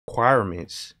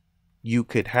requirements you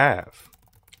could have.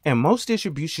 And most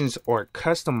distributions are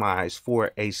customized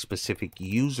for a specific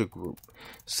user group,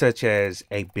 such as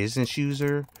a business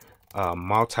user,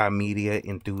 multimedia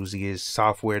enthusiasts,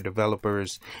 software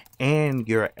developers, and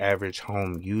your average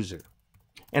home user.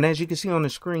 And as you can see on the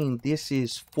screen, this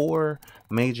is 4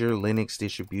 major Linux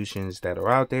distributions that are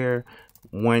out there.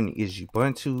 One is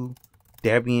Ubuntu,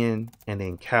 Debian, and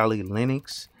then Kali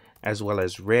Linux, as well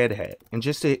as Red Hat. And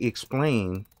just to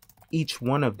explain each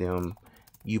one of them,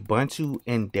 Ubuntu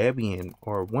and Debian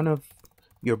are one of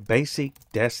your basic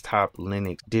desktop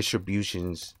Linux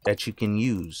distributions that you can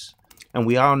use. And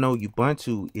we all know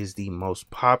Ubuntu is the most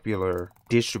popular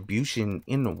distribution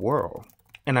in the world.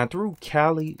 And I threw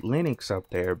Kali Linux up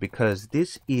there because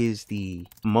this is the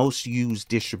most used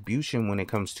distribution when it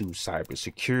comes to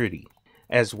cybersecurity,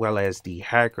 as well as the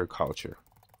hacker culture.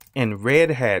 And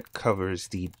Red Hat covers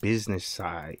the business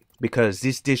side because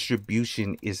this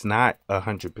distribution is not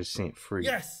 100% free.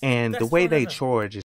 Yes, and the way they charge is